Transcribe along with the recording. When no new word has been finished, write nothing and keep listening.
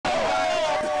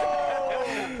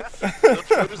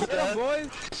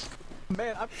boys.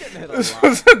 Man, I'm getting hit a lot. This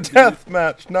was a death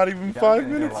match not even 5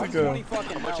 minutes ago. 20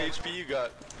 fucking How much HP you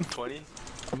got? 20?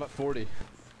 I'm at 40.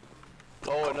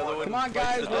 Oh, another one. Come on,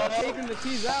 guys, we're taking the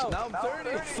tees out. Now I'm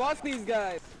 30. Fuck these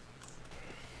guys.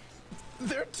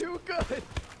 They're too good.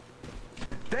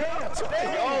 Damn!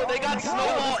 Yo, they got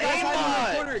snowball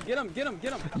aimbot! Get him, get him,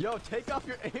 get him. Yo, take off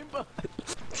your aimbot.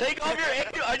 Take off your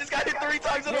aim! I just got hit 3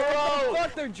 times in a What the row!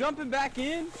 fuck, they're jumping back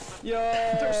in? Yo,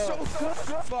 They're so good.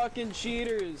 fucking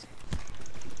cheaters.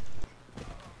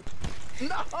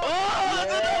 No! Oh,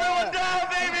 that's another one down,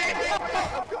 baby!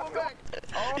 I'm coming back.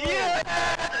 Oh. Yeah!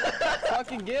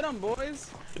 Fucking get them,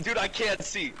 boys. Dude, I can't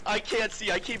see. I can't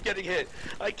see. I keep getting hit.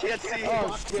 I can't see.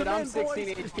 Oh shit, I'm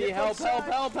 16 HP. Help, help,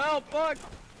 help, help, fuck.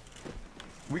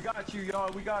 We got you,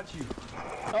 y'all. We got you.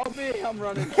 Help me, I'm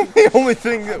running. The only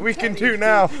thing that we can do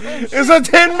now is a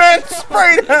 10-man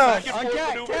spray down. On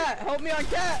cat, cat, help me on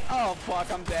cat. Oh fuck,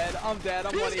 I'm dead. I'm dead.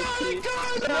 I'm 1 HP.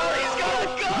 No, he's got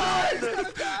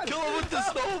a gun! Kill him with the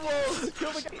snowballs!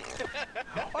 Kill the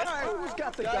guy. Alright, who's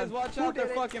got the Guys, gun? watch Who out, they're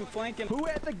did it? fucking flanking. Who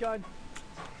had the gun?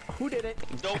 Who did it?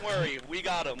 Don't worry, we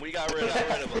got him. We got rid of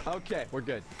him. Okay, we're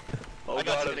good. Oh, I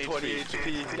got 20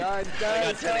 HP. Guys, I got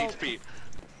guys, 10 help. HP.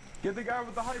 Get the guy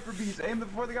with the hyper beast. Aim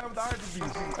for the guy with the hyper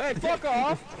beast. Hey, fuck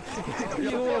off. You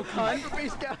little cunt. Hyper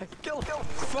beast guy. Kill him.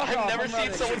 Fuck I've off. never I'm seen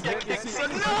running. someone get kicked so.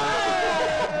 No! Fuck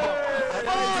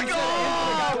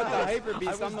Fuck with the off! hyper I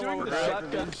beast. was I'm the one doing with the the hyper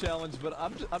shotgun beast. challenge, but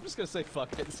I'm just gonna say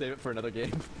fuck it and save it for another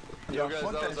game. Yo, guys,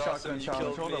 fuck that that was shotgun awesome. You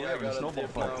challenge. killed Hold me. on, we I have a got a snowball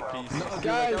dip fight. down piece. No,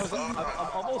 Guys, I'm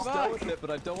almost fuck. done with it, but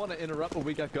I don't want to interrupt what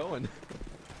we got going.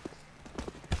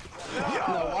 No,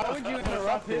 why would you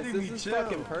interrupt this? hitting This me, is chill.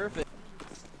 fucking perfect.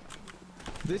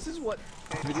 This is what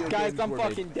video Guys, games I'm were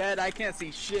fucking made. dead. I can't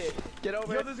see shit. Get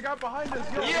over Yo, it. there's a guy behind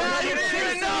us. Yo, Yeah, you didn't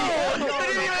even know! You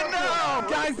didn't even know!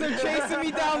 Guys, they're chasing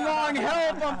me down long.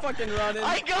 Help! I'm fucking running.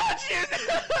 I got you!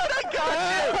 I got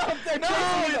Help! They're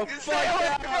chasing me you! the Stay fuck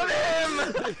away from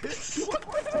him!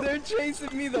 down. They're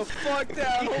chasing me the fuck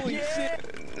down. Holy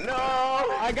shit. No!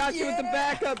 I got you with the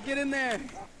backup. Get in there.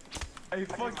 Hey,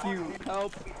 fuck you.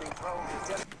 Help.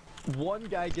 One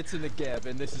guy gets in the gap,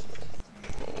 and this is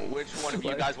Which one of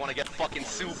you guys want to get fucking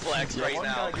suplexed right One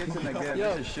now? guy gets in the game. Yo,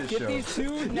 It's a shit get show. these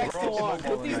two next to one.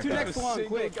 Get these two if next a to one,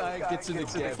 single quick. guy gets in the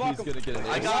gap, Fuck he's gonna get an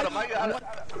I ace. got him, I got him.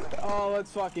 Oh,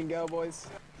 let's fucking go, boys.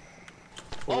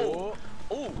 Oh!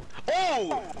 Oh!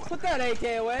 Oh! Put that AK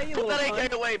away, you Put little that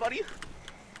AK cunt. away, buddy!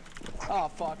 Oh,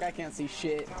 fuck. I can't see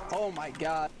shit. Oh, my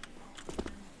God.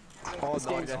 Oh, This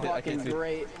no, game's I fucking can't see.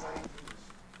 great.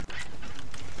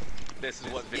 This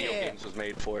is what video games was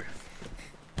made for.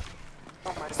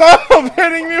 Stop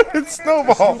hitting me with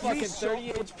snowballs. Fucking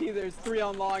 30 HP. There's 3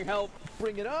 on long. Help.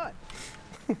 Bring it on.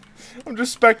 I'm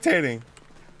just spectating.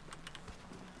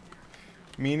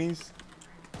 Meanies.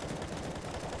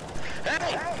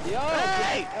 Hey! Yo.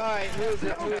 Hey! Alright, who's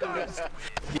it?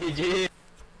 GG.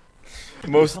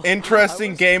 Most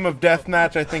interesting game of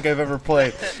deathmatch I think I've ever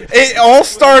played. It all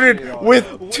started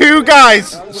with 2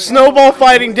 guys snowball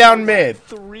fighting down mid.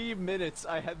 3 minutes,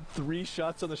 I had 3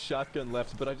 shots on the shotgun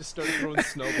left, but I just started throwing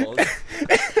snowballs.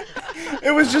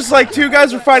 It was just like 2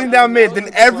 guys were fighting down mid, then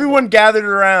everyone gathered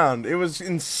around. It was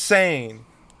insane.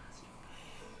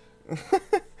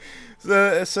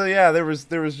 So yeah, there was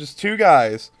just 2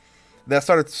 guys that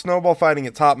started snowball fighting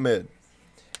at top mid.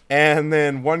 And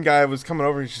then one guy was coming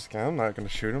over and he's just like, I'm not going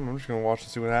to shoot him. I'm just going to watch and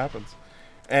see what happens.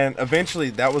 And eventually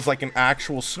that was like an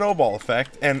actual snowball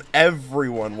effect. And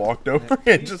everyone walked over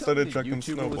and just started chucking YouTuber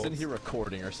snowballs. was in here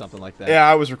recording or something like that. Yeah,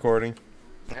 I was recording.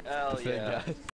 Hell Thank yeah. God.